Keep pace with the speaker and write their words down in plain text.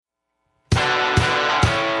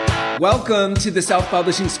Welcome to the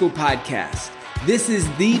Self-Publishing School podcast. This is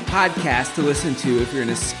the podcast to listen to if you're an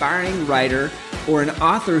aspiring writer or an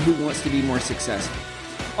author who wants to be more successful.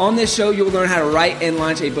 On this show, you'll learn how to write and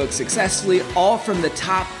launch a book successfully, all from the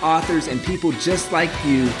top authors and people just like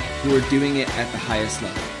you who are doing it at the highest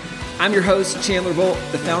level. I'm your host, Chandler Volt,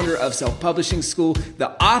 the founder of Self-Publishing School,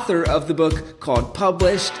 the author of the book called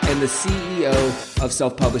Published, and the CEO of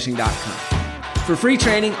selfpublishing.com. For free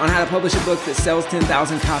training on how to publish a book that sells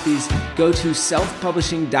 10,000 copies, go to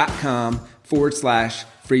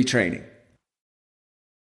selfpublishing.com/free training.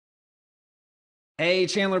 Hey,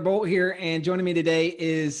 Chandler Bolt here, and joining me today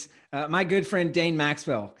is my good friend, Dane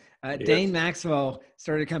Maxwell. Yes. Dane Maxwell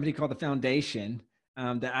started a company called The Foundation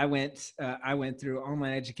that I went through.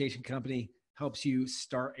 Online education company helps you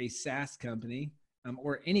start a SaaS company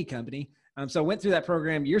or any company. So I went through that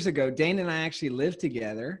program years ago. Dane and I actually lived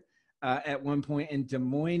together at one point in Des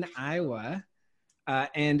Moines, Iowa.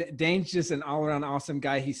 And Dane's just an all-around awesome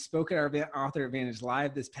guy. He spoke at our Author Advantage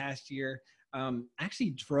Live this past year. Actually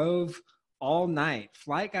drove all night.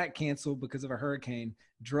 Flight got canceled because of a hurricane.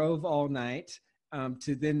 Drove all night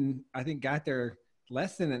to then, I think, got there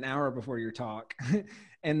less than an hour before your talk.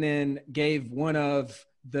 And then gave one of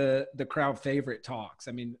the crowd favorite talks.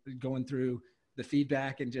 I mean, going through the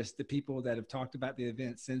feedback and just the people that have talked about the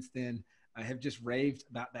event since then, I have just raved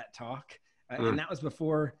about that talk. And that was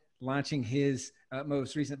before launching his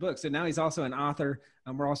most recent book. So now he's also an author.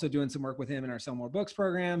 We're also doing some work with him in our Sell More Books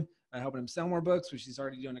program, helping him sell more books, which he's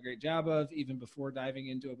already doing a great job of, even before diving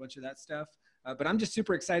into a bunch of that stuff. But I'm just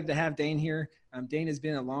super excited to have Dane here. Dane has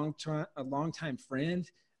been a long-time friend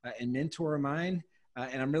and mentor of mine,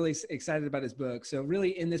 and I'm really excited about his book. So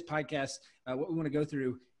really in this podcast, what we want to go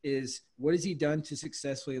through is what has he done to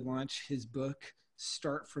successfully launch his book,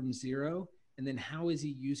 Start from Zero, and then how is he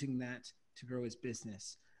using that to grow his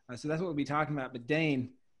business? So that's what we'll be talking about. But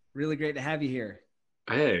Dane, really great to have you here.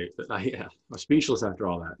 Hey, I'm speechless after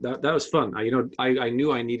all that. That was fun. I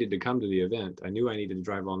knew I needed to come to the event. I knew I needed to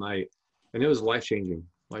drive all night, and it was life-changing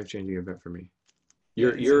event for me.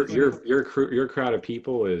 Your crowd of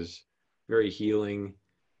people is very healing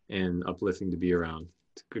and uplifting to be around.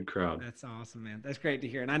 It's a good crowd. That's awesome, man. That's great to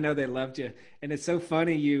hear. And I know they loved you. And it's so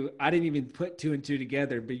funny. I didn't even put two and two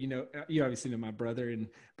together, but you obviously know my brother and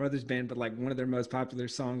brother's band, but like one of their most popular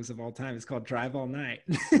songs of all time is called Drive All Night.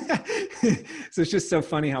 So it's just so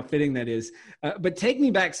funny how fitting that is. But take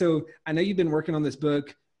me back. So I know you've been working on this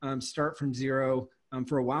book, Start from Zero,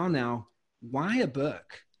 for a while now. Why a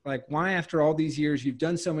book? Like why after all these years, you've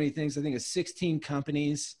done so many things. I think it's 16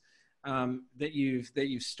 companies that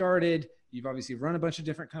you've started. You've obviously run a bunch of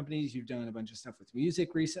different companies. You've done a bunch of stuff with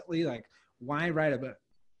music recently. Like, why write a book?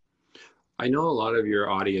 I know a lot of your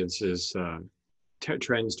audience is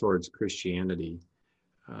trends towards Christianity,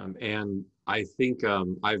 and I think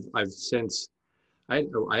I've since I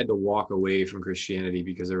had to walk away from Christianity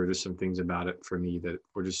because there were just some things about it for me that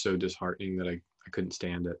were just so disheartening that I couldn't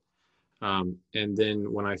stand it. And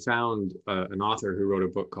then when I found an author who wrote a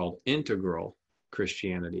book called Integral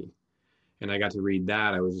Christianity, and I got to read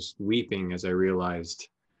that, I was just weeping as I realized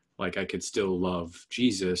like I could still love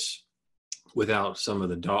Jesus without some of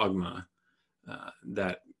the dogma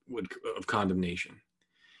of condemnation.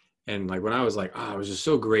 And like when I was like, I was just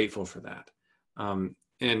so grateful for that. But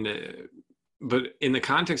in the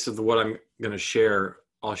context of what I'm going to share,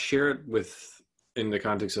 I'll share it in the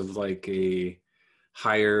context of like a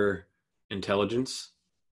higher intelligence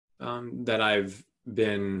that I've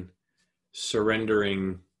been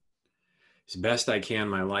surrendering as best I can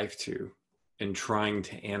my life to, and trying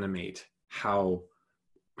to animate how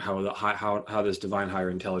this divine higher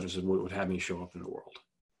intelligence would have me show up in the world.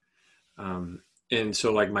 And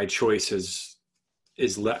so like my choice has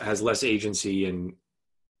less agency and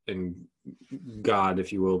God,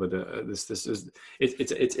 if you will, but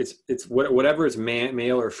it's whatever is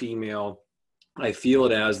male or female. I feel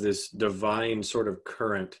it as this divine sort of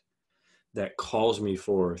current that calls me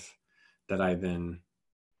forth, that I then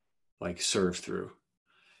like serve through.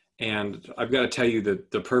 And I've got to tell you that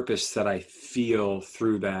the purpose that I feel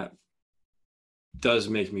through that does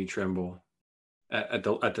make me tremble at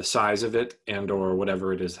the size of it and or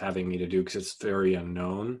whatever it is having me to do, because it's very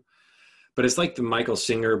unknown. But it's like the Michael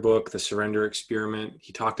Singer book, The Surrender Experiment.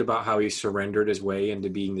 He talked about how he surrendered his way into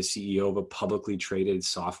being the CEO of a publicly traded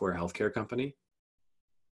software healthcare company.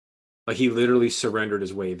 Like he literally surrendered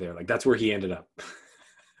his way there. Like that's where he ended up.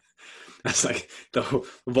 That's like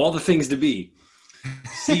of all the things to be,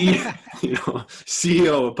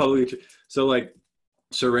 CEO of public. So like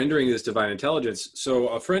surrendering this divine intelligence. So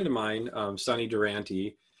a friend of mine, Sonny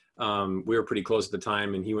Durante, we were pretty close at the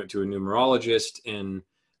time, and he went to a numerologist, and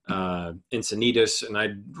Encinitas, and I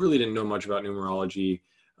really didn't know much about numerology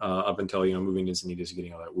up until, moving to Encinitas and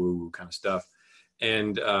getting all that woo kind of stuff.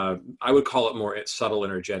 And I would call it more subtle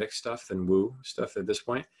energetic stuff than woo stuff at this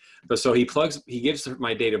point. But so he gives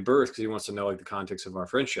my date of birth because he wants to know like the context of our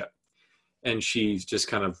friendship. And she just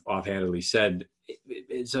kind of offhandedly said,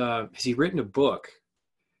 has he written a book?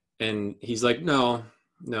 And he's like, no.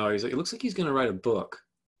 He's like, it looks like he's going to write a book.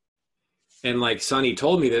 And like Sonny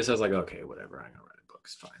told me this, I was like, okay, whatever. I'm going to write a book.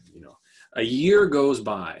 It's fine. A year goes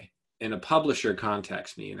by and a publisher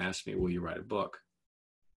contacts me and asks me, will you write a book?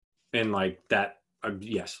 And like that,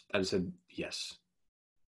 yes, I said, yes,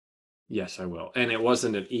 I will. And it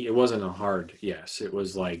wasn't a hard yes. It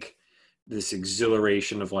was like this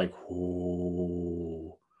exhilaration of like,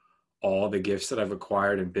 whoa, all the gifts that I've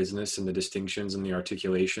acquired in business and the distinctions and the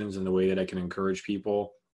articulations and the way that I can encourage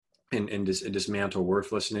people and dismantle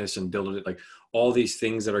worthlessness and build it, like all these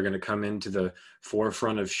things that are going to come into the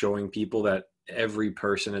forefront of showing people that every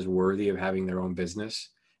person is worthy of having their own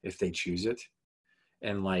business if they choose it.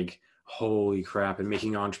 And like, holy crap, and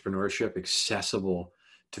making entrepreneurship accessible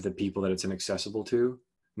to the people that it's inaccessible to.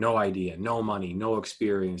 No idea, no money, no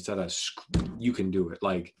experience, you can do it.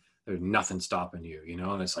 Like there's nothing stopping you,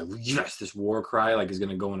 and it's like, yes, this war cry like is going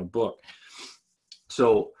to go in a book.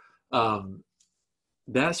 So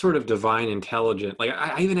that sort of divine intelligence, like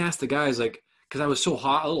I even asked the guys, like, because I was so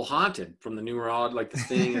a little haunted from the numerology, like this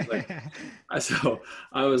thing is like, so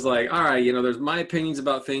I was like, all right, there's my opinions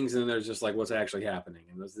about things, and then there's just like what's actually happening,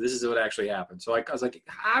 and this is what actually happened. So I was like,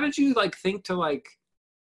 how did you like think to like,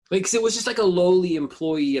 cause it was just like a lowly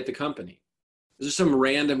employee at the company. There's just some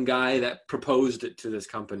random guy that proposed it to this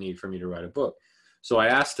company for me to write a book. So I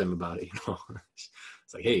asked him about it.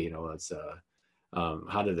 It's like, hey, it's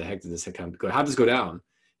how did this go? How did this go down?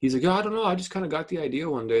 He's like, I don't know. I just kind of got the idea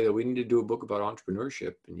one day that we need to do a book about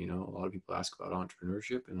entrepreneurship. And, a lot of people ask about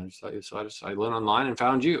entrepreneurship. And I went online and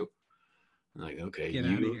found you. I'm like, okay,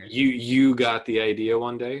 you got the idea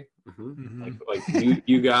one day. Mm-hmm. Mm-hmm. Like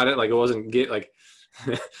you got it. Like it wasn't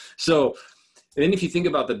so. And then if you think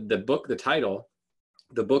about the book, the title,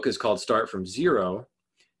 the book is called Start from Zero.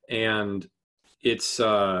 And it's,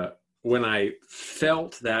 when I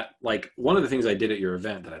felt that, like, one of the things I did at your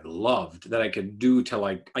event that I loved that I could do till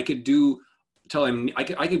I could be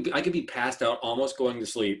passed out, almost going to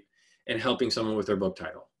sleep and helping someone with their book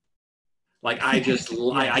title. Like I just,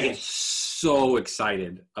 I get so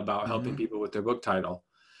excited about helping people with their book title.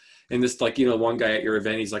 And this, like, one guy at your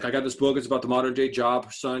event, he's like, I got this book. It's about the modern day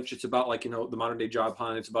job hunch. It's about like, the modern day job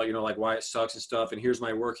hunt. It's about, like why it sucks and stuff. And here's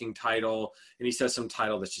my working title. And he says some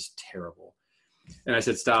title that's just terrible. And I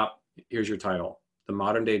said, stop. Here's your title: The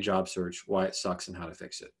Modern Day Job Search, Why It Sucks and How to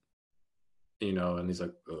Fix It. And he's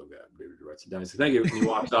like, oh God, maybe he writes it down. He said, thank you. And he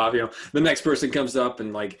walks off. The next person comes up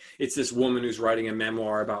and like, it's this woman who's writing a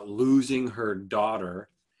memoir about losing her daughter.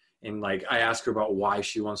 And like, I ask her about why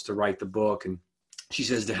she wants to write the book. And she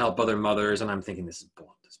says to help other mothers. And I'm thinking, this is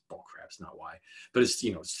bull crap. It's not why, but it's,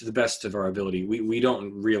 it's to the best of our ability. We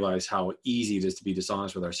don't realize how easy it is to be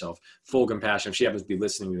dishonest with ourselves. Full compassion. If she happens to be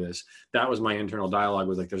listening to this, that was my internal dialogue,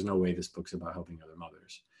 was like, there's no way this book's about helping other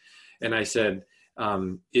mothers. And I said,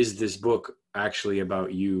 is this book actually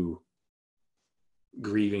about you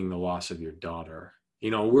grieving the loss of your daughter?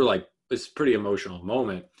 We're like, it's a pretty emotional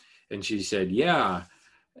moment. And she said, yeah,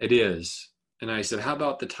 it is. And I said, how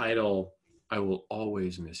about the title, I Will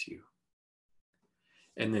Always Miss You?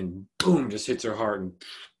 And then boom, just hits her heart and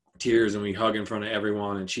tears, and we hug in front of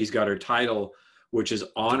everyone. And she's got her title, which is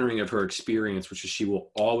honoring of her experience, which is She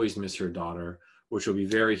Will Always Miss Her Daughter, which will be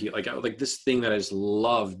very, like this thing that I just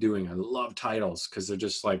love doing. I love titles because they're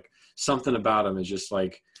just like, something about them is just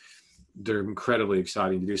like, they're incredibly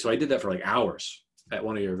exciting to do. So I did that for like hours at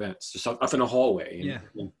one of your events, just up in a hallway.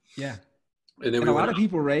 Yeah. And then a lot of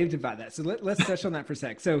people raved about that. So let's touch on that for a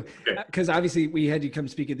sec. So, because obviously we had you come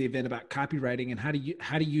speak at the event about copywriting and how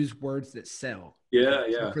to use words that sell. Yeah.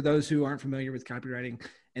 So for those who aren't familiar with copywriting,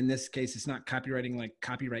 in this case, it's not copywriting like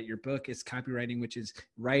copyright your book. It's copywriting, which is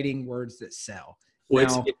writing words that sell.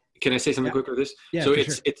 Well, can I say something quick with this? Yeah, so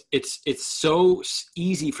it's so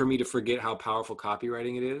easy for me to forget how powerful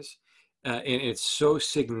copywriting it is. And it's so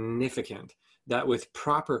significant that with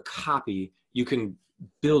proper copy, you can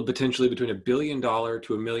build potentially between $1 billion to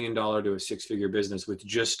 $1 million to a 6-figure business with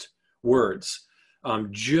just words.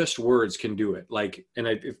 Just words can do it. I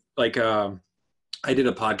did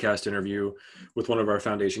a podcast interview with one of our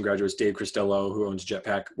foundation graduates, Dave Cristello, who owns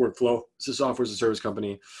Jetpack Workflow. It's a software as a service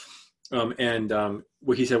company. He said,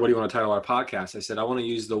 what do you want to title our podcast? I said, I want to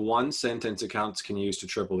use the one sentence accountants can use to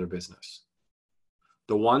triple their business.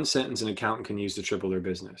 The one sentence an accountant can use to triple their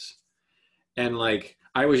business. And like,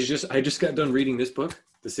 I just got done reading this book,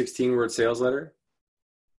 the 16-word sales letter.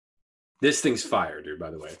 This thing's fire, dude,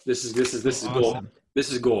 by the way. This is Awesome. gold.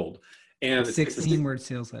 This is gold. And 16-word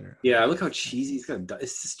sales letter. Yeah, look how cheesy it's got.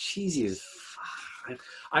 It's just cheesy as fuck.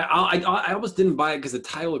 I almost didn't buy it because the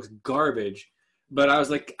title looks garbage. But I was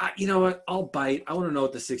like, you know what? I'll bite. I want to know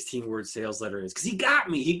what the 16-word sales letter is. Because he got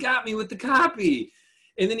me. He got me with the copy.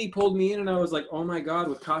 And then he pulled me in and I was like, oh my God,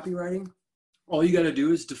 with copywriting, all you got to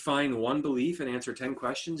do is define one belief and answer 10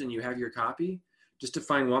 questions and you have your copy. Just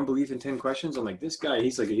define one belief in 10 questions. I'm like, this guy,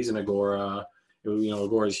 he's an Agora. You know,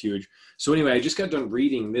 Agora is huge. So anyway, I just got done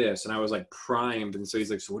reading this and I was like primed. And so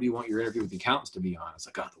he's like, so what do you want your interview with the accountants to be on? It's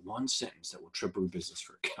like, the one sentence that will triple business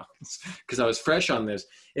for accountants. Because I was fresh on this.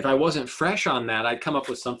 If I wasn't fresh on that, I'd come up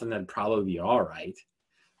with something that'd probably be all right.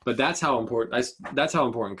 But that's how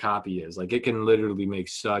important copy is. Like, it can literally make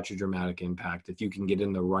such a dramatic impact if you can get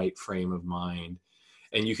in the right frame of mind.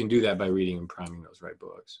 And you can do that by reading and priming those right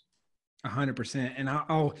books. 100%. And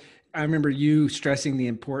I remember you stressing the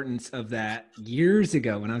importance of that years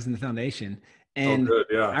ago when I was in the foundation. And good,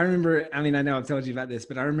 yeah. I remember, I mean, I know I've told you about this,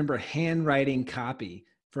 but I remember handwriting copy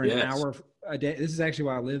for an hour a day. This is actually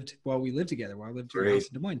while we lived together, while I lived in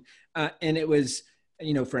Des Moines. And it was,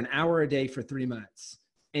 you know, for an hour a day for 3 months.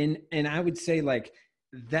 And I would say like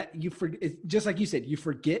that just like you said, you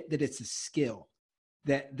forget that it's a skill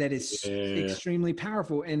that is extremely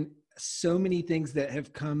powerful. And so many things that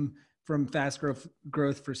have come from Fast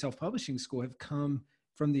Growth for Self-Publishing School have come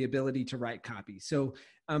from the ability to write copy. So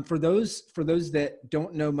for those that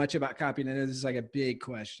don't know much about copy, and I know this is like a big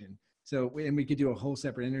question. So, and we could do a whole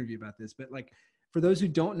separate interview about this, but like for those who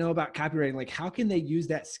don't know about copywriting, like how can they use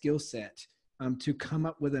that skill set to come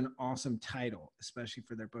up with an awesome title, especially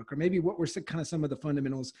for their book? Or maybe what were kind of some of the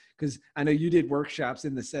fundamentals? Because I know you did workshops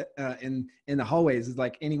in the in the hallways. Is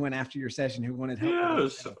like anyone after your session who wanted help. Yeah, it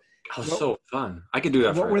was so fun. I could do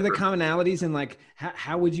that. What were the commonalities, and like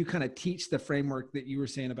how would you kind of teach the framework that you were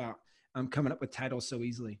saying about coming up with titles so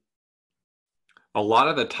easily? A lot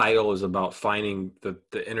of the title is about finding the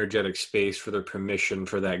energetic space for the permission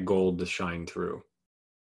for that gold to shine through.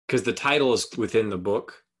 Because the title is within the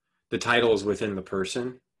book. The title is within the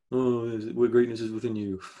person. What greatness is within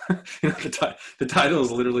you. The title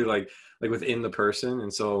is literally like within the person.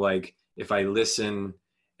 And so like if I listen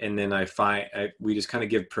and then we just kind of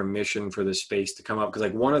give permission for the space to come up. Because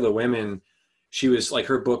like one of the women, she was like,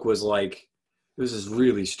 her book was like, it was this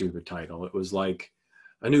really stupid title. It was like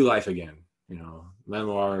A New Life Again, you know,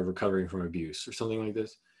 memoir of recovering from abuse or something like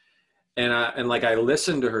this. And I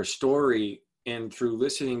listened to her story, and through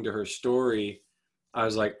listening to her story, I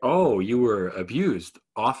was like, oh, you were abused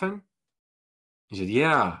often? He said,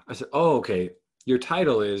 yeah. I said, oh, okay. Your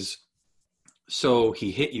title is So He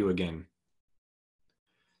Hit You Again.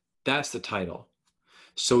 That's the title.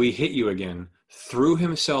 So he hit you again, threw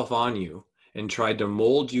himself on you, and tried to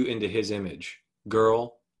mold you into his image.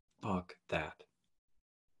 Girl, fuck that.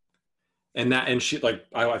 And she like,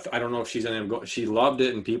 I don't know if she's in it. She loved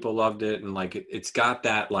it and people loved it. And like, it's got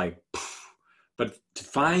that like, but to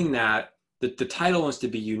find that the title wants to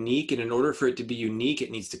be unique. And in order for it to be unique,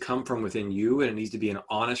 it needs to come from within you, and it needs to be an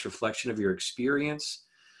honest reflection of your experience.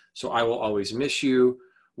 So I Will Always Miss You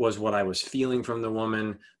was what I was feeling from the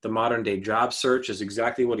woman. The modern day job search is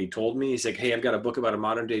exactly what he told me. He's like, hey, I've got a book about a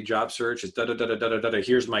modern day job search. It's da-da-da-da-da-da-da.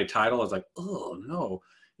 Here's my title. I was like, oh no,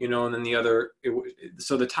 you know, and then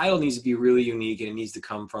so the title needs to be really unique, and it needs to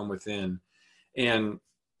come from within. And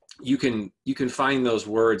you can find those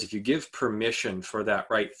words if you give permission for that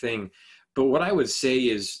right thing. But what I would say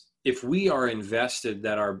is, if we are invested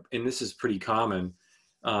and this is pretty common,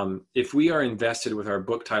 if we are invested with our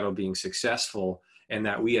book title being successful, and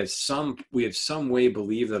that we have some way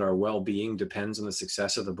believe that our well-being depends on the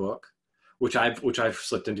success of the book, which I've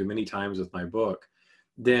slipped into many times with my book,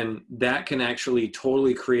 then that can actually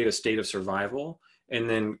totally create a state of survival. And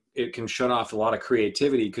then it can shut off a lot of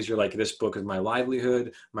creativity, because you're like, this book is my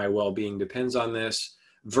livelihood, my well-being depends on this,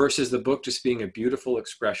 versus the book just being a beautiful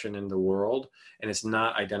expression in the world and it's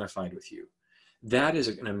not identified with you. That is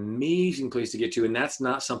an amazing place to get to. And that's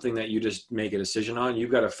not something that you just make a decision on. You've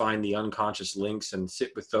got to find the unconscious links and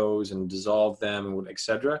sit with those and dissolve them and et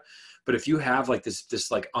cetera. But if you have like this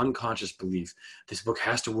like unconscious belief, this book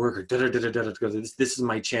has to work, or this is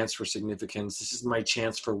my chance for significance. This is my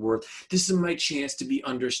chance for worth. This is my chance to be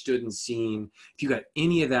understood and seen. If you got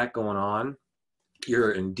any of that going on,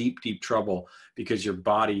 you're in deep, deep trouble, because your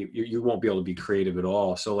body, you won't be able to be creative at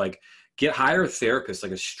all. So like, hire a therapist,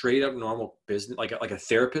 like a straight up normal business, like a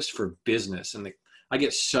therapist for business. And I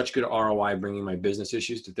get such good ROI bringing my business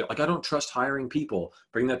issues to like, I don't trust hiring people,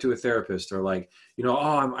 bring that to a therapist. Or like, oh,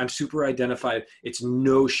 I'm super identified. It's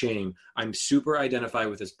no shame. I'm super identified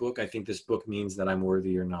with this book. I think this book means that I'm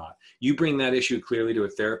worthy or not. You bring that issue clearly to a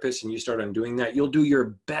therapist and you start undoing that, you'll do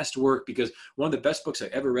your best work. Because one of the best books I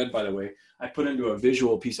ever read, by the way, I put into a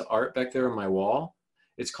visual piece of art back there on my wall.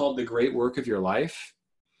 It's called The Great Work of Your Life.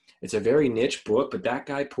 It's a very niche book, but that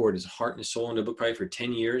guy poured his heart and his soul into a book probably for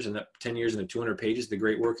 10 years, and that 10 years into 200 pages, The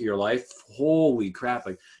Great Work of Your Life. Holy crap.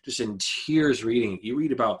 Like, just in tears reading it. You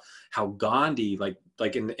read about how Gandhi,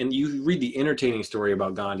 and you read the entertaining story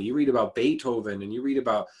about Gandhi. You read about Beethoven, and you read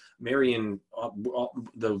about Marion,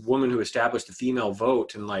 the woman who established the female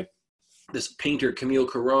vote, and like this painter, Camille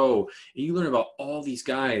Corot. And you learn about all these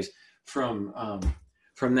guys from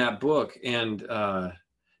that book. And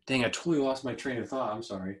dang, I totally lost my train of thought. I'm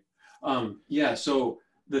sorry. So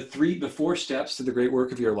the 4 steps to the great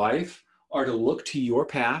work of your life are to look to your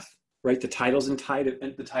path, right? The titles inside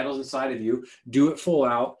of you, do it full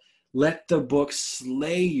out. Let the book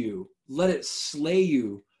slay you. Let it slay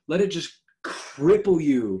you. Let it just cripple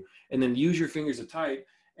you. And then use your fingers to type.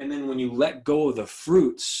 And then when you let go of the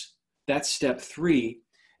fruits, that's step 3.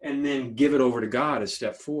 And then give it over to God as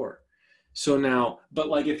step 4. So now, but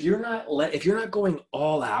like, if you're not going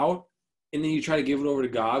all out, and then you try to give it over to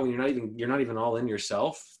God when you're not even all in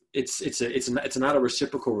yourself, it's not a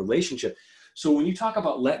reciprocal relationship. So when you talk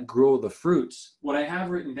about let grow the fruits, what I have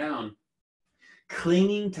written down,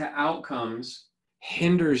 clinging to outcomes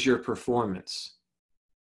hinders your performance.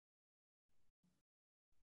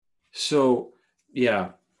 So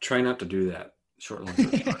yeah, try not to do that. Short long.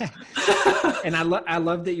 And I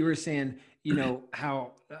love that you were saying,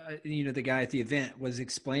 how, the guy at the event was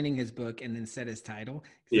explaining his book and then said his title.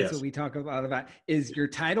 Yes. That's what we talk about is your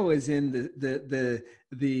title is in the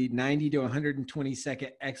 90 to 120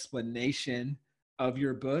 second explanation of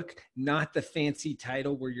your book, not the fancy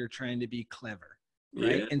title where you're trying to be clever.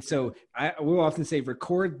 Right. Yeah. And so I will often say,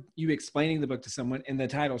 record you explaining the book to someone and the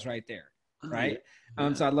title's right there. Right.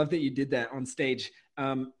 Yeah. So I love that you did that on stage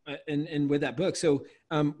and with that book. So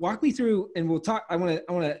walk me through, and we'll talk. I want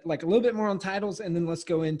to like a little bit more on titles, and then let's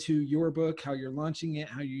go into your book, how you're launching it,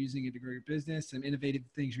 how you're using it to grow your business, some innovative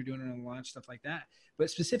things you're doing on launch, stuff like that. But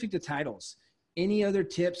specific to titles, any other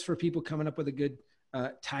tips for people coming up with a good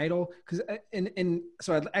title? Because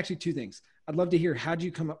so I'd actually 2 things. I'd love to hear, how do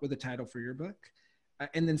you come up with a title for your book?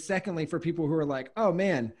 And then secondly, for people who are like, oh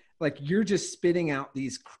man, like you're just spitting out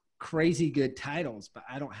these crazy good titles, but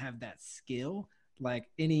I don't have that skill. Like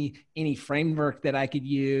any framework that I could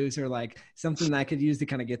use, or like something that I could use to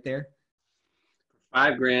kind of get there?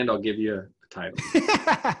 $5,000, I'll give you a title.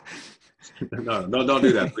 No, don't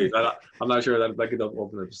do that, please. I'm not sure that could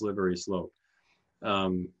open up a slippery slope.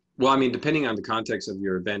 Well, I mean, depending on the context of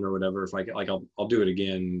your event or whatever, if I'll do it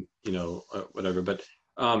again, whatever. But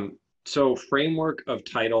so framework of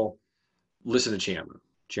title, listen to Chandler.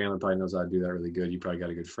 Chandler probably knows how to do that really good. You probably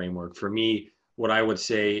got a good framework. For me, what I would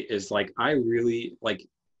say is like, I really like,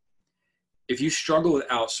 if you struggle with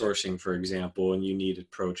outsourcing, for example, and you need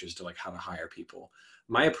approaches to like how to hire people,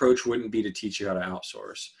 my approach wouldn't be to teach you how to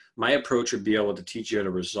outsource. My approach would be able to teach you how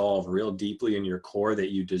to resolve real deeply in your core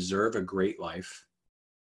that you deserve a great life,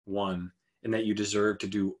 1, and that you deserve to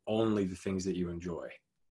do only the things that you enjoy.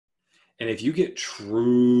 And if you get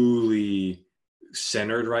truly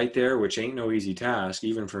centered right there, which ain't no easy task,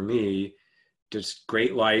 even for me, just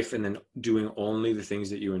great life and then doing only the things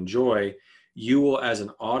that you enjoy, you will, as an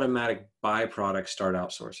automatic byproduct, start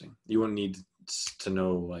outsourcing. You won't need to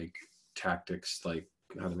know like tactics, like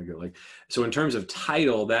how to make it like. So in terms of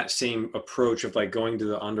title, that same approach of like going to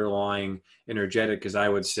the underlying energetic, because I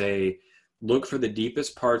would say, look for the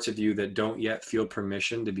deepest parts of you that don't yet feel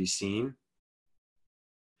permission to be seen,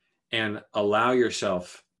 and allow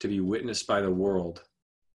yourself to be witnessed by the world.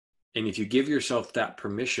 And if you give yourself that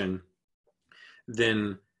permission,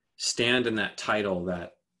 then stand in that title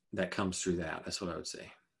that comes through that. That's what I would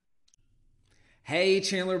say. Hey,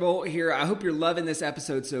 Chandler Bolt here. I hope you're loving this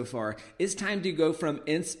episode so far. It's time to go from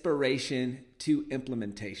inspiration to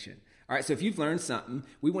implementation. All right, so if you've learned something,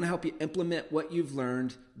 we want to help you implement what you've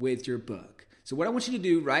learned with your book. So what I want you to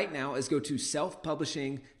do right now is go to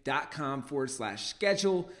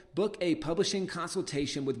selfpublishing.com/schedule, book a publishing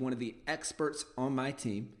consultation with one of the experts on my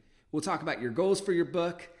team. We'll talk about your goals for your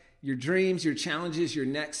book, your dreams, your challenges, your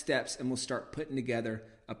next steps, and we'll start putting together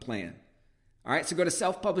a plan. All right, so go to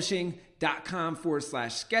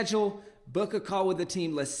selfpublishing.com/schedule, book a call with the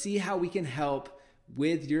team. Let's see how we can help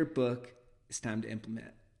with your book. It's time to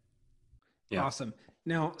implement. Yeah. Awesome.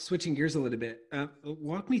 Now, switching gears a little bit,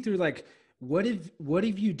 walk me through like, what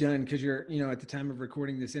have you done? Because you're, at the time of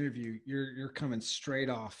recording this interview, you're coming straight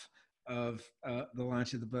off of the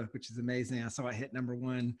launch of the book, which is amazing. I saw it hit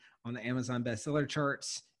 #1 on the Amazon bestseller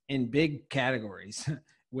charts in big categories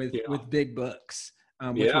with big books,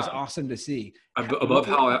 which was awesome to see. Above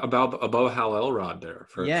Hal Elrod there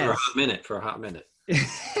for a hot minute.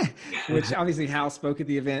 Which obviously Hal spoke at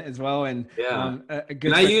the event as well, and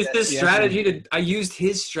I used his strategy I used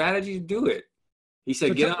his strategy to do it. He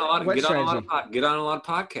said, get on a lot of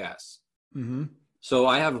podcasts. Mm-hmm. So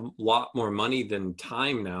I have a lot more money than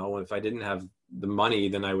time now. If I didn't have the money,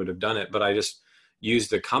 then I would have done it. But I just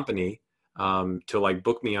used the company to like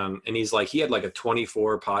book me on. And he's like, he had like a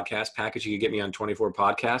 24 podcast package. He could get me on 24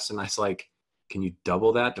 podcasts. And I was like, can you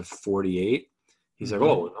double that to 48? He's like,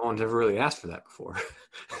 oh, no one's ever really asked for that before.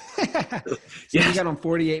 You got on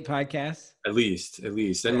 48 podcasts? At least,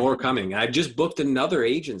 and more coming. I just booked another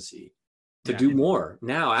agency to do more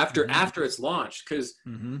now after it's launched, because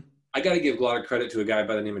I got to give a lot of credit to a guy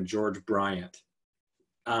by the name of George Bryant.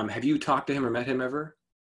 Have you talked to him or met him ever?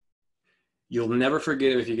 You'll never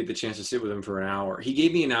forget him if you get the chance to sit with him for an hour. He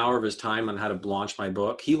gave me an hour of his time on how to launch my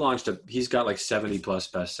book. He's got like 70 plus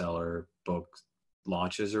bestseller book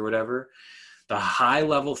launches or whatever. The high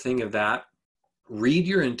level thing of that, read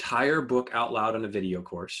your entire book out loud in a video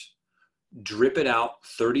course, drip it out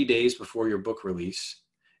 30 days before your book release,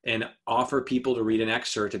 and offer people to read an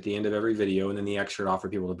excerpt at the end of every video, and then the excerpt offer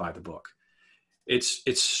people to buy the book. It's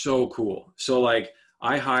so cool. So like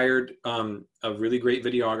I hired a really great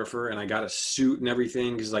videographer, and I got a suit and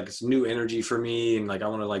everything because like it's new energy for me, and like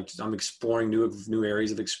I'm exploring new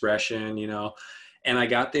areas of expression, And I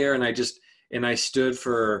got there and I stood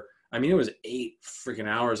for, it was 8 freaking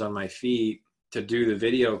hours on my feet to do the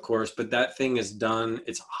video course, but that thing is done.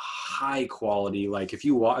 It's high quality. Like if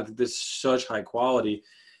you watch, this is such high quality.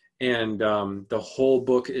 And the whole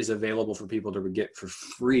book is available for people to get for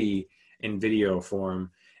free in video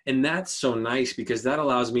form. And that's so nice because that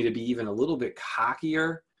allows me to be even a little bit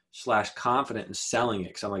cockier / confident in selling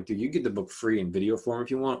it. Cause I'm like, dude, you get the book free in video form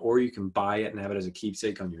if you want, or you can buy it and have it as a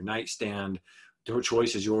keepsake on your nightstand. The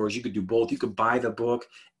choice is yours. You could do both. You could buy the book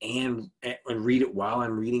and read it while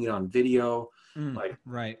I'm reading it on video.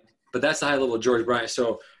 Right. But that's the high level of George Bryant.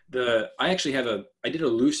 So I did a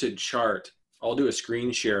lucid chart. I'll do a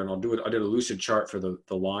screen share and I did a lucid chart for the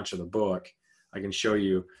launch of the book. I can show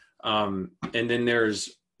you. And then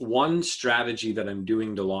there's one strategy that I'm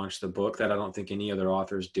doing to launch the book that I don't think any other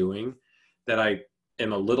author is doing, that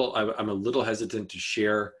I'm a little hesitant to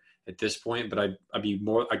share at this point, but I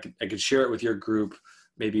could share it with your group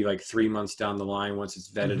maybe like 3 months down the line once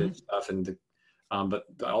it's vetted and stuff. And but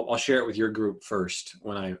I'll share it with your group first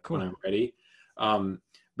when I'm ready.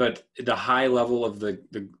 But the high level of the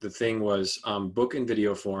thing was book in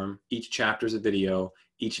video form. Each chapter is a video.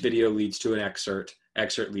 Each video leads to an excerpt.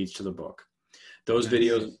 Excerpt leads to the book. Those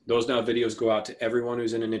videos go out to everyone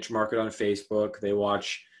who's in a niche market on Facebook. They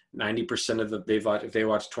watch 90% of if they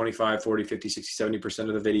watch 25, 40, 50, 60, 70%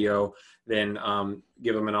 of the video, then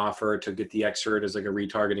give them an offer to get the excerpt as like a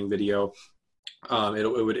retargeting video.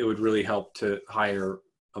 It would really help to hire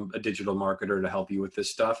a digital marketer to help you with this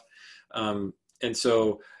stuff. And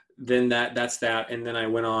so then that's that. And then I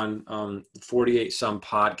went on 48 some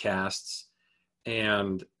podcasts,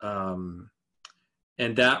 and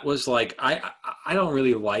that was like, I don't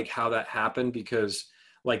really like how that happened, because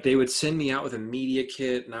like they would send me out with a media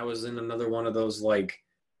kit, and I was in another one of those, like,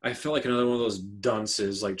 I felt like another one of those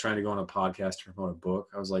dunces, like trying to go on a podcast to promote a book.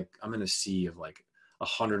 I was like, I'm in a sea of like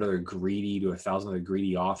 100 other greedy to 1,000 other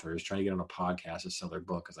greedy authors trying to get on a podcast to sell their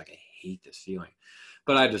book. I was like, I hate this feeling,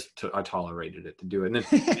 but I tolerated it to do it. And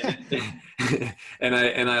then,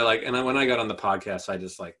 and when I got on the podcast, I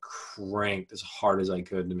just like cranked as hard as I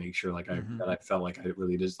could to make sure like that I felt like I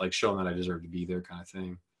really just like showing that I deserved to be there, kind of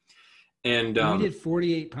thing. And you did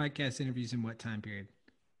 48 podcast interviews in what time period?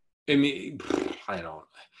 If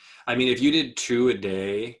you did 2 a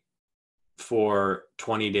day for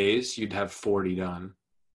 20 days, you'd have 40 done.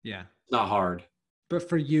 Yeah. Not hard. But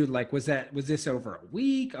for you, like, was this over a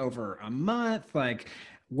week, over a month? Like,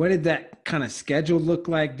 what did that kind of schedule look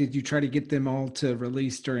like? Did you try to get them all to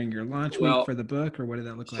release during your launch week for the book, or what did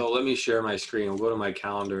that look like? So let me share my screen. I'll go to my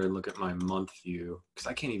calendar and look at my month view, because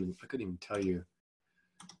I couldn't even tell you.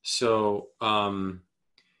 So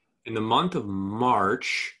in the month of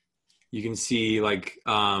March, you can see like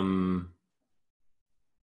 2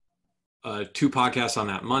 podcasts on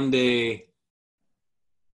that Monday,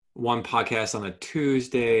 1 podcast on a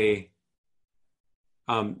Tuesday.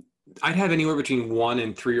 I'd have anywhere between 1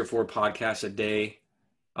 and 3 or 4 podcasts a day.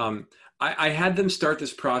 I had them start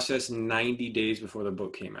this process 90 days before the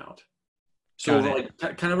book came out. So like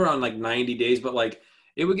kind of around like 90 days, but like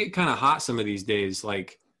it would get kind of hot some of these days.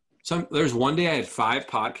 Like there's one day I had 5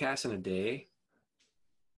 podcasts in a day,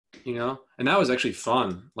 you know, and that was actually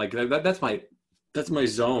fun. Like that's my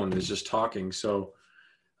zone, is just talking. So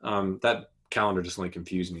that calendar just only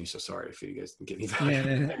confused me. So sorry if you guys didn't get me back.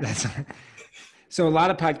 Yeah, that's so a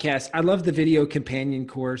lot of podcasts. I love the video companion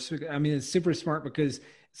course. I mean, it's super smart because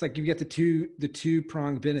it's like you get the two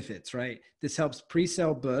pronged benefits, right? This helps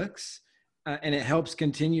pre-sell books, and it helps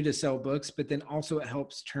continue to sell books, but then also it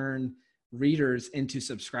helps turn readers into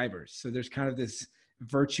subscribers. So there's kind of this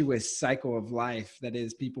virtuous cycle of life that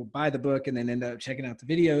is, people buy the book and then end up checking out the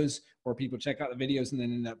videos, or people check out the videos and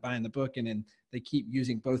then end up buying the book, and then they keep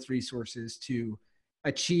using both resources to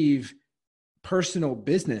achieve personal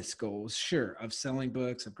business goals, sure, of selling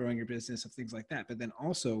books, of growing your business, of things like that, but then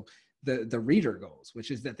also the reader goals, which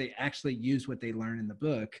is that they actually use what they learn in the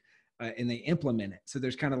book, and they implement it. So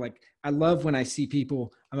there's kind of like, I love when I see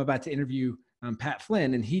people. I'm about to interview Pat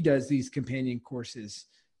Flynn, and he does these companion courses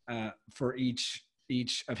for each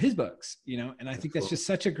of his books, you know, and I think that's just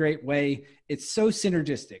such a great way. It's so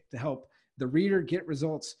synergistic to help the reader get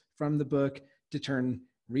results from the book, to turn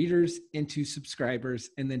readers into subscribers,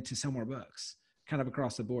 and then to sell more books, kind of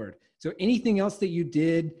across the board. So anything else that you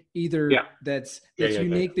did either that's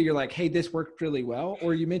unique that you're like, hey, this worked really well?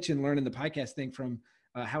 Or you mentioned learning the podcast thing from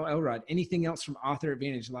Hal Elrod. Anything else from Author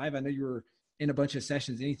Advantage Live? I know you were in a bunch of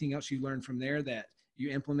sessions. Anything else you learned from there that you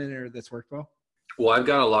implemented or that's worked well? Well, I've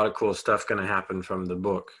got a lot of cool stuff going to happen from the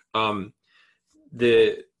book. The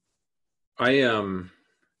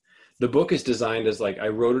book is designed as like, I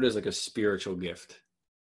wrote it as like a spiritual gift.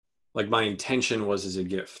 Like my intention was as a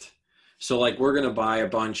gift. So like, we're going to buy a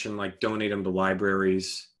bunch and like donate them to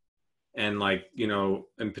libraries, and like, you know,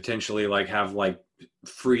 and potentially like have like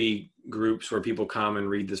free groups where people come and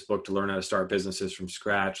read this book to learn how to start businesses from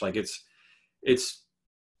scratch. Like it's,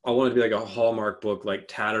 I want it to be like a Hallmark book, like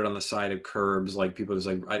tattered on the side of curbs. Like people just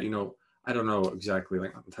like, I don't know exactly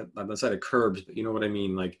like on the side of curbs, but you know what I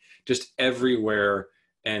mean? Like just everywhere.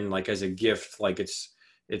 And like as a gift, like it's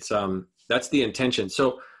that's the intention.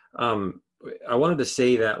 So I wanted to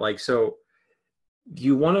say that, like, so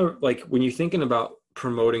you want to, like, when you're thinking about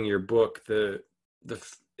promoting your book,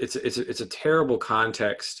 it's a terrible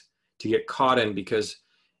context to get caught in, because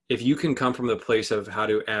if you can come from the place of how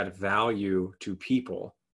to add value to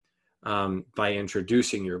people by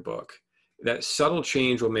introducing your book, that subtle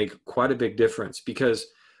change will make quite a big difference. Because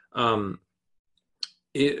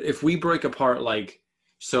if we break apart, like,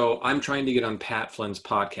 so I'm trying to get on Pat Flynn's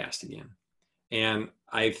podcast again, and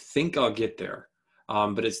I think I'll get there.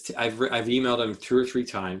 But I've emailed him 2 or 3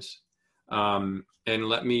 times. And I'll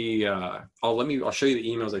show you the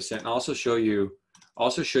emails I sent, and I'll also show you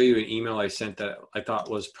an email I sent that I thought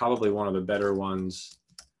was probably one of the better ones.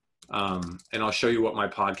 And I'll show you what my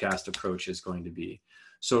podcast approach is going to be.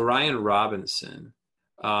 So Ryan Robinson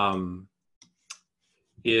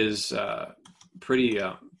is pretty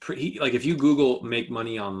like, if you Google make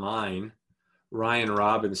money online, Ryan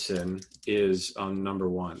Robinson is number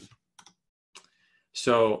 1.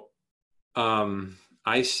 So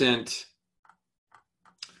I sent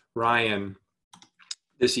Ryan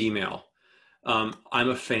this email. I'm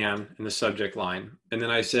a fan, in the subject line. And then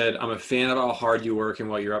I said, I'm a fan of how hard you work and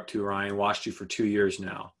what you're up to, Ryan. Watched you for 2 years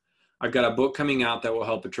now. I've got a book coming out that will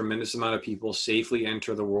help a tremendous amount of people safely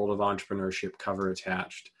enter the world of entrepreneurship, cover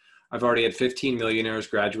attached. I've already had 15 millionaires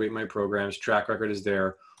graduate my programs. Track record is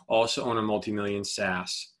there. Also own a multi-million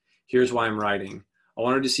SaaS. Here's why I'm writing. I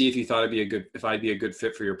wanted to see if you thought if I'd be a good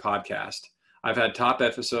fit for your podcast. I've had top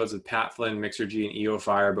episodes with Pat Flynn, Mixergy, and EO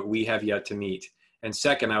Fire, but we have yet to meet. And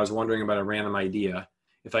second, I was wondering about a random idea.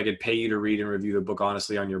 If I could pay you to read and review the book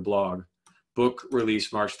honestly on your blog. Book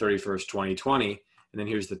released March 31st, 2020. And then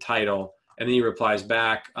here's the title. And then he replies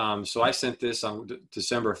back. So I sent this on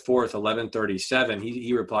December 4th, 11:37.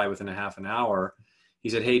 He replied within a half an hour. He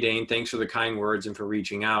said, hey, Dane, thanks for the kind words and for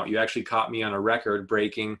reaching out. You actually caught me on a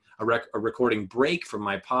recording break from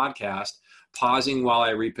my podcast, pausing while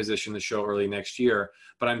I reposition the show early next year.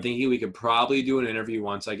 But I'm thinking we could probably do an interview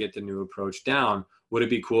once I get the new approach down. Would it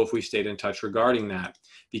be cool if we stayed in touch regarding that?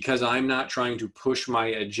 Because I'm not trying to push my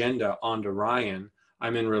agenda onto Ryan.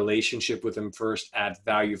 I'm in relationship with him first, add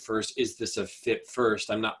value first. Is this a fit first?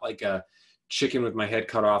 I'm not like a chicken with my head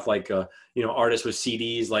cut off, like a, artist with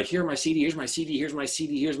CDs, like, here my CD, here's my CD, here's my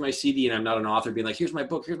CD, here's my CD. And I'm not an author being like, here's my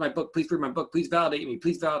book, please read my book, please validate me,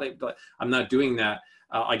 please validate. But I'm not doing that.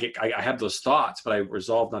 I have those thoughts, but I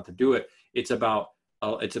resolve not to do it. It's about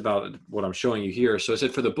what I'm showing you here. So I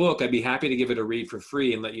said, for the book, I'd be happy to give it a read for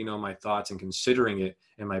free and let you know my thoughts and considering it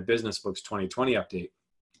in my Business Books 2020 update.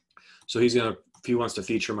 So if he wants to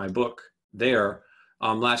feature my book there.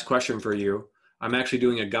 Last question for you. I'm actually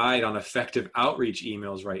doing a guide on effective outreach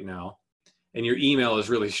emails right now. And your email is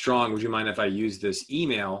really strong. Would you mind if I use this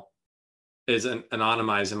email as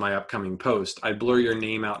anonymized in my upcoming post? I blur your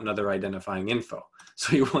name out and other identifying info.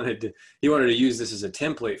 So he wanted to use this as a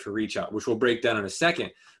template for reach out, which we'll break down in a second,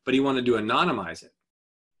 but he wanted to anonymize it.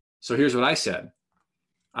 So here's what I said.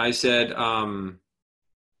 I said,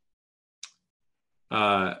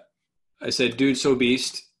 dude, so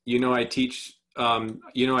beast, I teach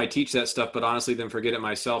that stuff, but honestly then forget it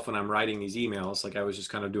myself when I'm writing these emails. Like I was just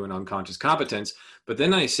kind of doing unconscious competence. But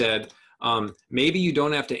then I said, maybe you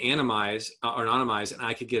don't have to anonymize and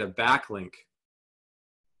I could get a backlink.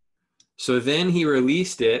 So then he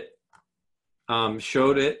released it,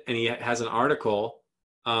 showed it, and he has an article,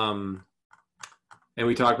 and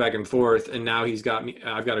we talked back and forth, and now I've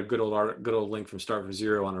got a good old link from Start from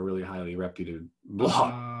Zero on a really highly reputed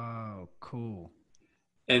blog. Oh, cool.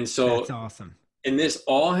 And so that's awesome. And this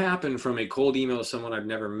all happened from a cold email to someone I've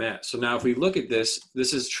never met. So now if we look at this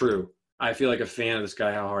is true. I feel like a fan of this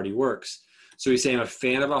guy, how hard he works. So he's saying, I'm a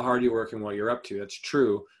fan of how hard you work and what you're up to. That's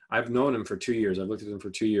true. I've known him for 2 years. I've looked at him for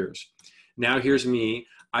 2 years. Now here's me.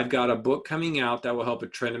 I've got a book coming out that will help a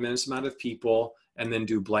tremendous amount of people, and then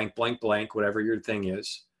do blank, blank, blank, whatever your thing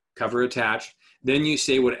is, cover attached. Then you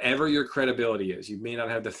say whatever your credibility is. You may not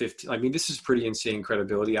have the 15. I mean, this is pretty insane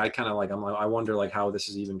credibility. I kind of I wonder like how this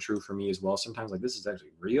is even true for me as well. Sometimes like this is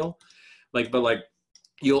actually real. But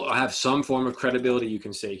you'll have some form of credibility you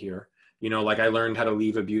can say here. Like I learned how to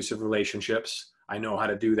leave abusive relationships. I know how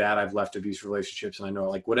to do that. I've left abusive relationships, and I know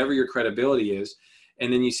like whatever your credibility is.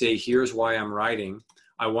 And then you say, here's why I'm writing.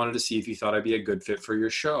 I wanted to see if you thought I'd be a good fit for your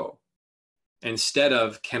show. Instead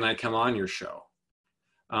of, can I come on your show?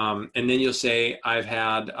 And then you'll say, I've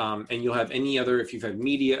had, and you'll have any other, if you've had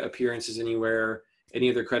media appearances anywhere, any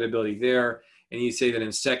other credibility there. And you say that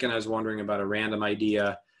in second, I was wondering about a random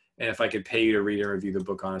idea, and if I could pay you to read and review the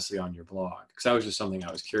book honestly on your blog. Because that was just something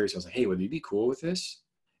I was curious. I was like, hey, would you be cool with this?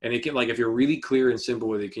 And it can, like, if you're really clear and simple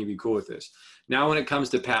with it, can you be cool with this? Now, when it comes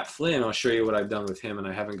to Pat Flynn, I'll show you what I've done with him, and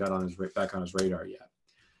I haven't got back on his radar yet.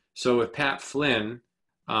 So with Pat Flynn,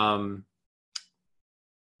 okay,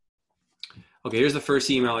 here's the first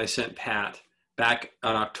email I sent Pat back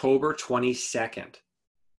on October 22nd.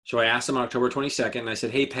 So I asked him on October 22nd, and I said,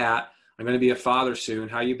 hey, Pat, I'm going to be a father soon.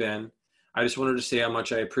 How you been? I just wanted to say how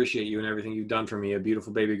much I appreciate you and everything you've done for me. A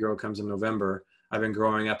beautiful baby girl comes in November. I've been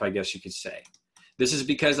growing up, I guess you could say. This is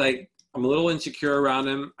because I'm a little insecure around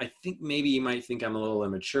him. I think maybe you might think I'm a little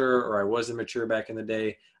immature, or I was immature back in the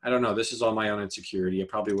day. I don't know. This is all my own insecurity.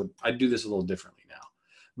 I'd do this a little differently now.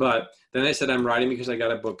 But then I said, I'm writing because I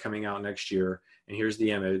got a book coming out next year, and here's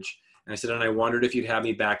the image. And I said, and I wondered if you'd have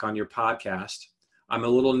me back on your podcast. I'm a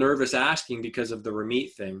little nervous asking because of the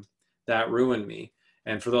Ramit thing that ruined me.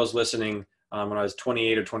 And for those listening, when I was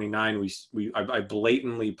 28 or 29, I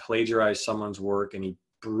blatantly plagiarized someone's work, and he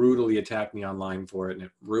brutally attacked me online for it, and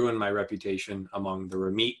it ruined my reputation among the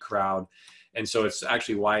Ramit crowd. And so it's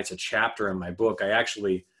actually why it's a chapter in my book. I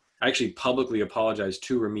actually publicly apologized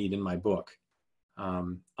to Ramit in my book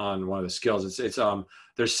on one of the skills.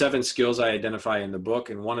 There's 7 skills I identify in the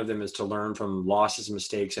book, and one of them is to learn from losses,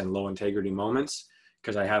 mistakes, and low integrity moments,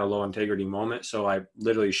 because I had a low integrity moment. So I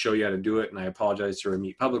literally show you how to do it, and I apologize to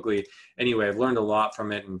Ramit publicly. Anyway, I've learned a lot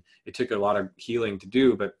from it, and it took a lot of healing to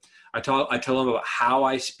do, but I tell him about how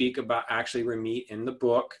I speak about actually Ramit in the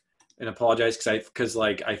book, and apologize because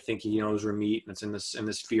I think he knows Ramit, and it's in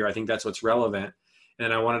this fear. I think that's what's relevant.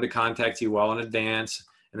 And I wanted to contact you well in advance.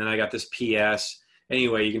 And then I got this PS.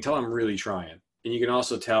 Anyway, you can tell I'm really trying. And you can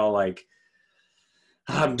also tell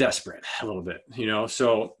I'm desperate a little bit,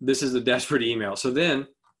 so this is a desperate email. So then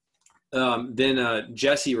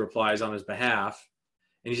Jesse replies on his behalf,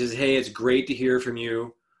 and he says, hey, it's great to hear from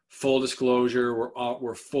you. Full disclosure,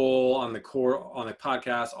 we're full on the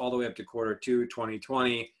podcast all the way up to Q2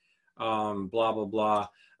 2020, blah blah blah.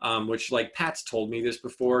 Which Pat's told me this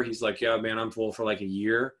before. He's like, yeah, man, I'm full for a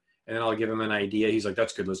year, and then I'll give him an idea. He's like,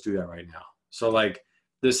 that's good, let's do that right now. So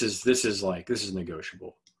this is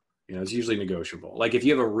negotiable. It's usually negotiable. If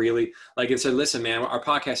you have a really it said, listen, man, our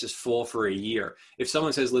podcast is full for a year. If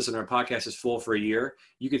someone says, listen, our podcast is full for a year,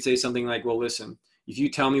 you could say something like, well, listen, if you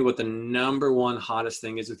tell me what the number one hottest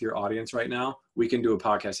thing is with your audience right now, we can do a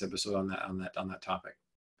podcast episode on that topic,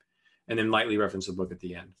 and then lightly reference the book at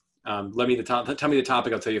the end. Tell me the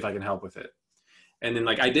topic. I'll tell you if I can help with it. And then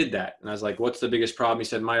I did that, and I was like, what's the biggest problem? He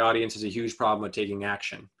said, my audience has a huge problem with taking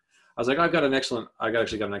action. I was like, I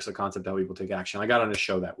actually got an excellent concept how people take action. I got on a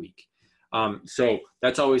show that week. So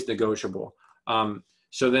that's always negotiable.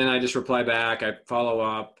 So then I just reply back, I follow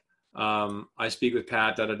up. I speak with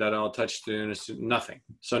Pat, I'll touch soon, nothing.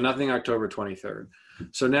 So nothing October 23rd.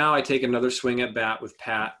 So now I take another swing at bat with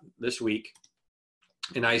Pat this week,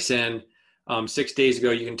 and I send 6 days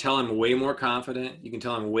ago. You can tell I'm way more confident. You can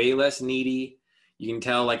tell I'm way less needy. You can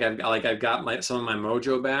tell like I've got some of my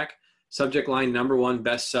mojo back. Subject line #1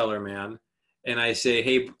 bestseller, man. And I say,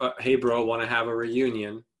 hey bro, want to have a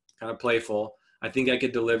reunion? Kind of playful. I think I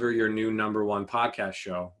could deliver your new #1 podcast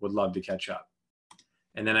show. Would love to catch up.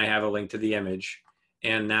 And then I have a link to the image.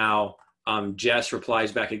 And now Jess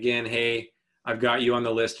replies back again, hey, I've got you on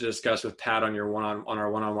the list to discuss with Pat on our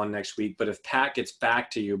one-on-one next week. But if Pat gets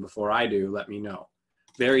back to you before I do, let me know.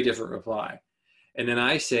 Very different reply. And then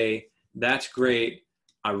I say, that's great.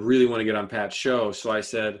 I really want to get on Pat's show. So I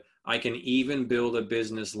said, I can even build a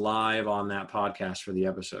business live on that podcast for the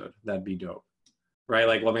episode. That'd be dope. Right?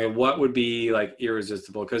 Like, well, I mean, what would be like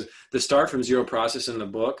irresistible? Because the Start from Zero process in the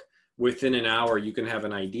book, within an hour, you can have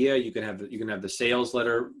an idea. You can have the sales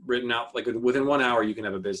letter written out. Like within 1 hour, you can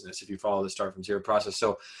have a business if you follow the Start from Zero process.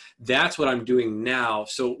 So that's what I'm doing now.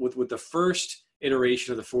 So with the first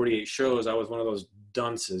iteration of the 48 shows, I was one of those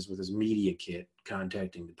dunces with his media kit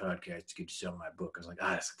contacting the podcast to get to sell my book. I was like,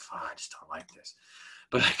 I just don't like this.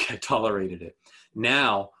 But I tolerated it.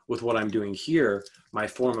 Now with what I'm doing here, my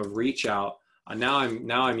form of reach out, now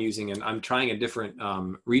I'm using, and I'm trying a different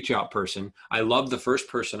reach out person. I love the first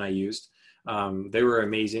person I used. They were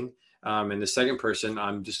amazing. And the second person,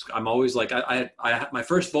 I'm always like, my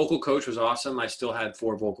first vocal coach was awesome. I still had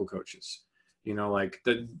 4 vocal coaches, you know, like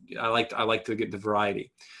I like to get the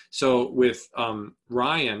variety. So with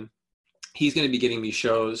Ryan, he's going to be getting me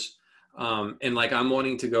shows. And like, I'm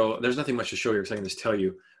wanting to go, there's nothing much to show here because I can just tell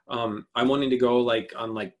you, I'm wanting to go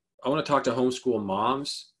I want to talk to homeschool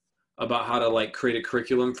moms about how to like create a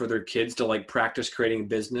curriculum for their kids to like practice creating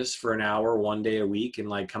business for an hour, 1 day a week, and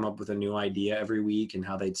like come up with a new idea every week and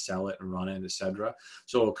how they'd sell it and run it, etc.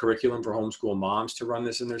 So a curriculum for homeschool moms to run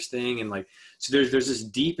this in their thing. And like, so there's this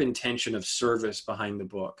deep intention of service behind the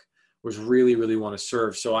book, which really, really want to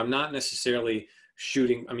serve. So I'm not necessarily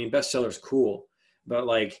shooting, I mean, bestseller's cool, but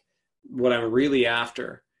like what I'm really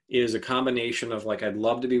after is a combination of like, I'd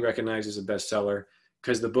love to be recognized as a bestseller,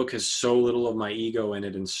 because the book has so little of my ego in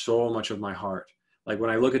it and so much of my heart. Like when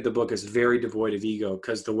I look at the book, it's very devoid of ego,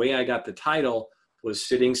 because the way I got the title was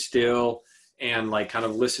sitting still and like kind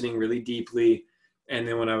of listening really deeply. And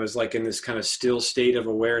then when I was like in this kind of still state of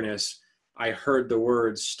awareness, I heard the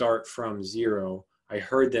words start from zero. I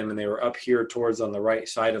heard them and they were up here towards on the right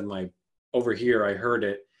side of over here. I heard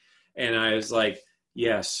it. And I was like,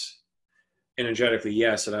 yes. Energetically,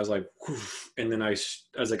 yes. And I was like, whew. And then I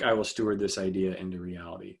was like, I will steward this idea into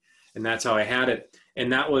reality. And that's how I had it.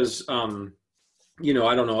 And that was, I don't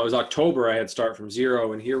know, it was October. I had Start from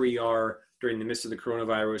Zero. And here we are during the midst of the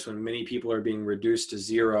coronavirus when many people are being reduced to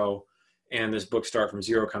zero. And this book Start from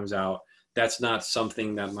Zero comes out. That's not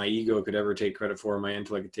something that my ego could ever take credit for, my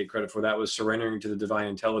intellect could take credit for. That was surrendering to the divine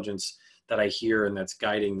intelligence that I hear and that's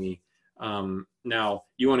guiding me. Now,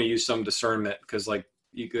 you want to use some discernment, because like,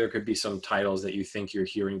 there could be some titles that you think you're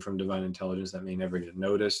hearing from divine intelligence that may never get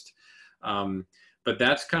noticed. But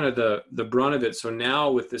that's kind of the brunt of it. So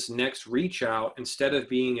now with this next reach out, instead of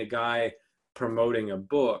being a guy promoting a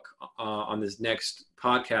book on this next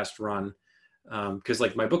podcast run, because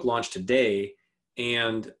like my book launched today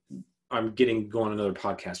and I'm going another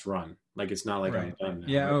podcast run. Like it's not like right. I'm done now.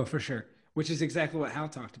 Yeah. Oh, for sure. Which is exactly what Hal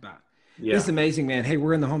talked about. Yeah. This is amazing, man. Hey,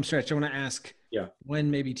 we're in the home stretch. I want to ask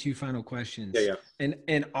one, maybe 2 final questions. Yeah.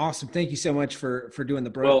 And awesome. Thank you so much for doing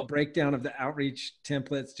the breakdown of the outreach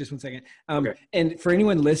templates. Just 1 second. Okay. And for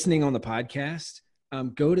anyone listening on the podcast,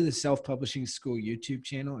 go to the Self-Publishing School YouTube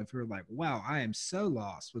channel. If you're like, wow, I am so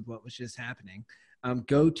lost with what was just happening,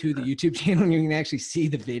 go to the YouTube channel and you can actually see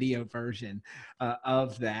the video version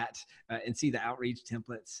of that and see the outreach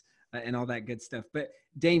templates and all that good stuff. But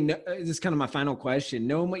Dane, this is kind of my final question.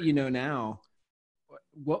 Knowing what you know now,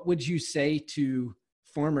 what would you say to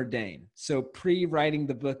former Dane? So pre-writing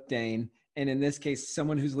the book Dane, and in this case,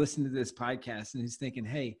 someone who's listening to this podcast and who's thinking,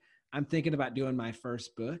 hey, I'm thinking about doing my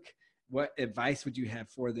first book. What advice would you have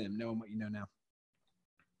for them, knowing what you know now?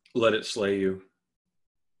 Let it slay you.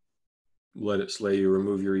 Let it slay you.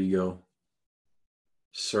 Remove your ego.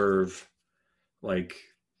 Serve like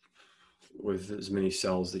with as many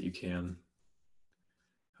cells that you can.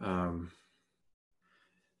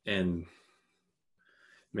 And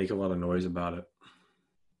make a lot of noise about it.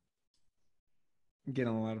 Get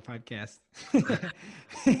on a lot of podcasts.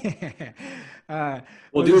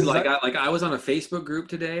 Well, dude, I was on a Facebook group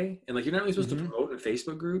today, and like you're not really supposed to promote in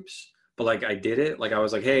Facebook groups, but like I did it. Like I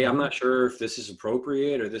was like, hey, I'm not sure if this is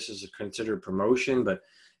appropriate or this is considered promotion, but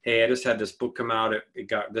hey, I just had this book come out. It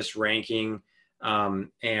got this ranking.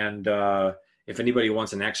 And if anybody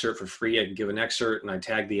wants an excerpt for free, I can give an excerpt, and I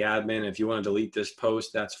tag the admin. If you want to delete this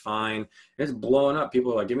post, that's fine. It's blowing up.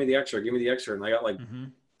 People are like, give me the excerpt. And I got like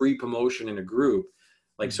free promotion in a group.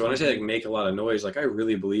 Like, so when I say like make a lot of noise, like I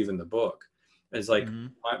really believe in the book. It's like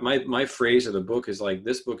my phrase of the book is like,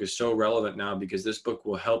 this book is so relevant now because this book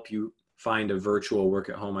will help you find a virtual work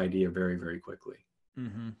at home idea very, very quickly.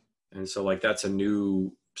 And so like, that's a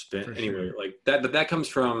new spin. For anyway, sure. Like that comes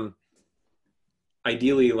from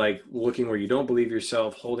ideally like looking where you don't believe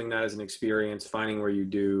yourself, holding that as an experience, finding where you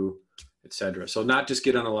do, etc. So not just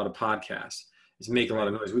get on a lot of podcasts, it's make a lot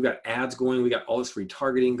of noise. We've got ads going. We got all this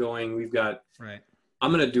retargeting going. We've got,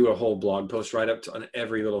 I'm going to do a whole blog post right up to on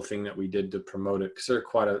every little thing that we did to promote it. Cause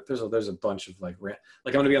there's a bunch of like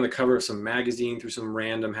I'm going to be on the cover of some magazine through some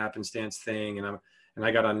random happenstance thing. And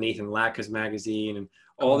I got on Nathan Lacka's magazine, and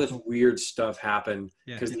all this weird stuff happened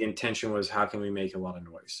because the intention was, how can we make a lot of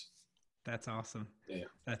noise? That's awesome. Yeah.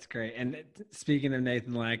 That's great. And speaking of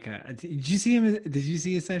Nathan Lacka, did you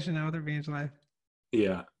see his session out with Evangelize?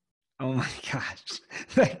 Yeah. Oh my gosh,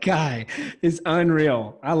 that guy is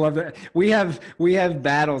unreal. I love that. We have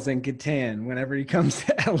battles in Catan whenever he comes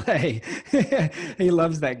to LA. He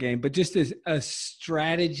loves that game, but just as a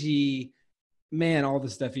strategy, man, all the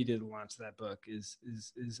stuff he did to launch that book is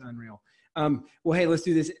unreal. Well, hey, let's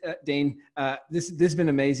do this, Dane. This has been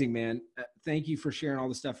amazing, man. Thank you for sharing all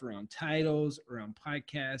the stuff around titles, around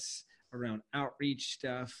podcasts, around outreach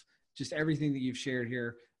stuff, just everything that you've shared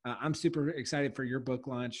here. I'm super excited for your book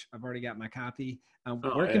launch. I've already got my copy.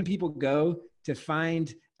 Where can people go to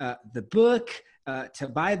find the book, to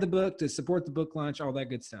buy the book, to support the book launch, all that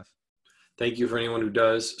good stuff? Thank you for anyone who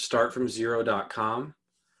does. Startfromzero.com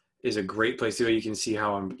is a great place to go. You can see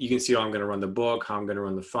how I'm going to run the book, how I'm going to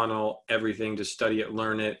run the funnel, everything, to study it,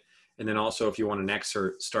 learn it. And then also, if you want an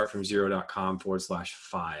excerpt,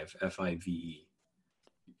 startfromzero.com/5, F-I-V-E.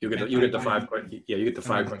 You get the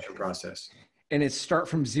 5 question process. And it's Start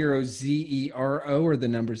From Zero, Z-E-R-O, or the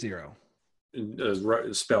number 0?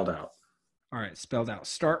 Spelled out. All right, spelled out.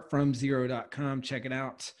 Startfromzero.com. Check it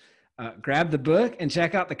out. Grab the book and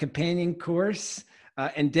check out the companion course.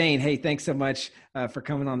 And Dane, hey, thanks so much for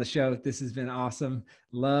coming on the show. This has been awesome.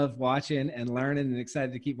 Love watching and learning, and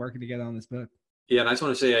excited to keep working together on this book. Yeah, and I just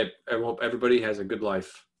want to say, I hope everybody has a good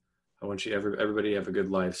life. I want everybody to have a good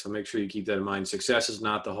life. So make sure you keep that in mind. Success is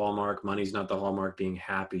not the hallmark. Money's not the hallmark. Being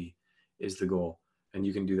happy is the goal. And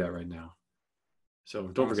you can do that right now. So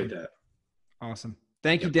don't forget that. Awesome.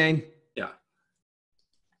 Thank you, Dane. Yeah.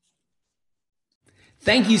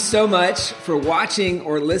 Thank you so much for watching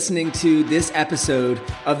or listening to this episode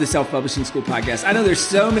of the Self-Publishing School podcast. I know there's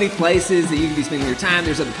so many places that you can be spending your time.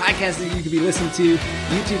 There's other podcasts that you could be listening to,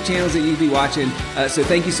 YouTube channels that you could be watching. So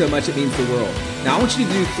thank you so much. It means the world. Now, I want you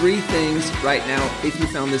to do 3 things right now if you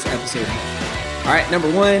found this episode helpful. All right, number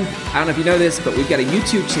 1, I don't know if you know this, but we've got a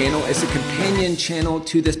YouTube channel. It's a companion channel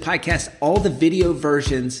to this podcast. All the video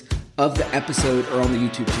versions of the episode are on the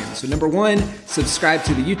YouTube channel. So number 1, subscribe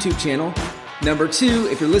to the YouTube channel. Number 2,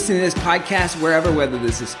 if you're listening to this podcast wherever, whether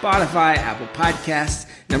this is Spotify, Apple Podcasts,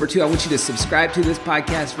 number 2, I want you to subscribe to this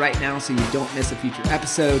podcast right now so you don't miss a future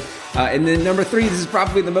episode. And then number 3, this is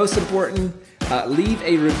probably the most important, leave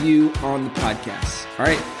a review on the podcast. All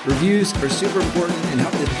right, reviews are super important and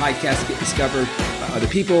help this podcast get discovered by other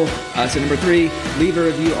people. So number 3, leave a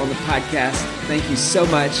review on the podcast. Thank you so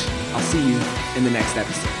much. I'll see you in the next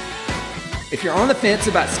episode. If you're on the fence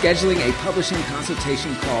about scheduling a publishing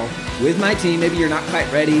consultation call with my team, maybe you're not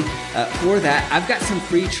quite ready for that, I've got some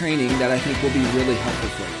free training that I think will be really helpful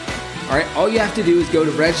for you. All right, all you have to do is go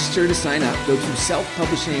to register to sign up. Go to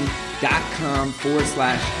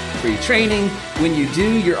selfpublishing.com/free training. When you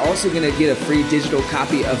do, you're also going to get a free digital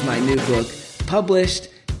copy of my new book, Published.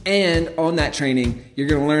 And on that training, you're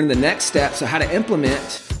going to learn the next steps, so how to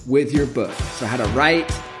implement with your book. So how to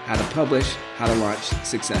write, how to publish, how to launch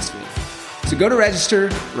successfully. So go to register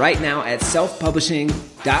right now at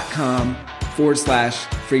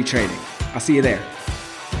selfpublishing.com/free training. I'll see you there.